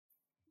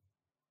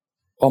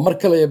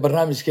markale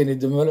barnaamijkeeni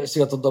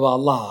dibumilicsiga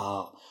todobaadlaha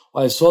ahaa oo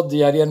ay soo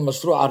diyaariyeen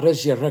Mashruuca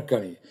Racial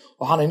Reckoning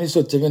waxaana inii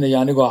soo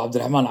tabinaya anigooah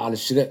Abdirahman Ali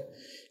Shire.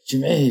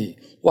 Jimcihii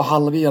waxaa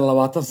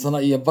 22 sano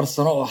iyo bar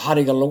sano oo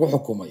xariga lagu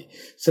xukumay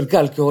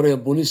sarkaalkii hore ee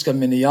boliska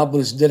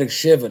Minneapolis Derek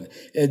Chauvin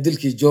ee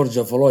dilkii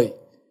George Floyd.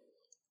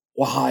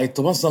 waxa ay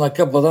 10 sano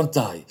ka badan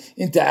tahay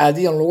inta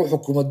caadiyan lagu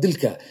xukumo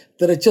dilka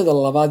darajada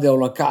labaad ee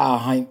la kaca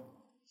ahayn.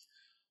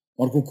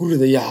 markuu ku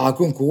riday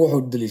xaakunku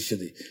wuxuu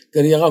daliishaday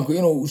garyaqaanku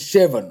inuu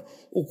Chauvin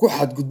uu ku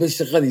xadgudbay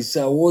shaqadiisa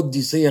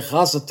awoodiisa iyo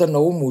khaasatan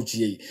uu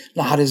muujiyay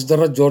naxariis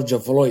darro George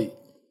Floyd.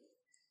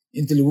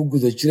 inta lagu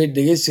guda jiray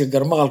dhageysiga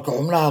garmaqalka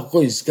xubnaha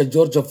qoyska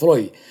George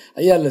Floyd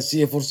ayaa la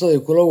siiyay fursad ay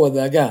kula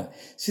wadaagaan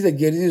sida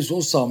geeridiisu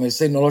u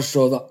saameysay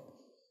noloshooda.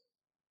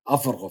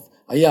 4 qof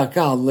ayaa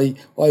ka hadlay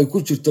oo ay ku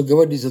jirto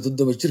gabadhiisa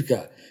 7 jirka,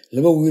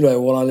 2 wiil oo ay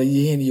walaalo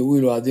yihiin iyo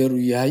wiil oo adeer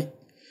u yahay.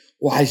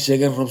 waxay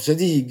sheegeen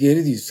rabshadihii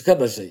geeridiisu ka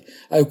dhashay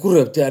ay ku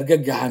reebtay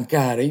argagaxan ka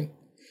harayn,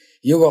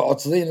 iyagoo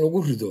codsaday in lagu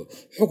rido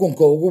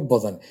xukunka ugu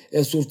badan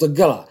ee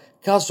suurtagala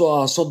kaasoo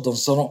ah 30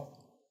 sano.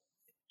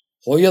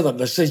 hooyada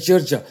dhashay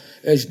George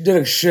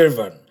Derek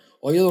Chauvin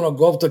oo iyaduna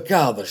goobta ka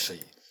hadashay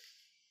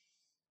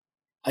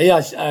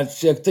ayaa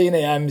sheegtay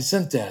inay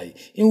aaminsan tahay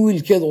in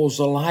wiilkeedu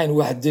uusan lahayn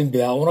wax dembi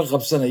ah una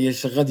qabsanaya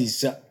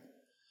shaqadiisa.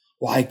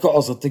 waxay ka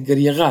codsatay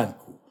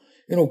garyaqaanku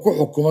inuu ku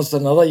xukumo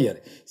sanado yar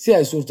si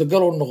ay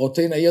suurtagal u noqoto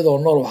in iyadoo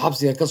nool uu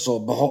xabsiga ka soo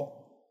baxo.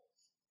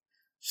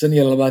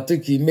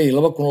 25 May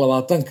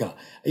 2020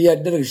 ayaa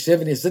Derek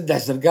Chauvin iyo 3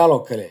 sarkaal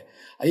oo kale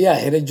ayaa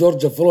xiray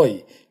George Floyd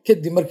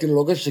kadib markii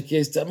looga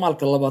shakiyay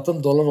isticmaalka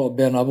 $20 oo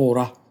been abuur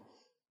ah.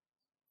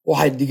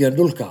 waxay dhigeen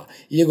dhulka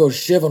iyagoo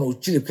Chauvin uu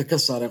jilibka ka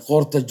saaray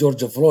qoorta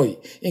George Floyd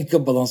in ka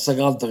badan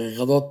 9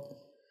 daqiiqadood,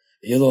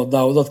 iyadoo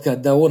dadka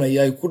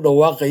daawanaya ay ku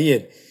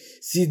dhawaaqayeen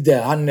si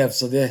daahan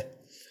neefsadee.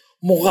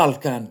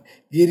 muuqaalkan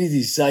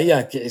geeridiisa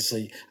ayaa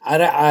kicisay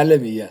cara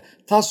caalamiya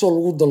taasoo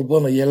lagu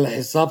dalbanaya la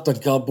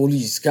xisaabtanka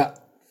boliska.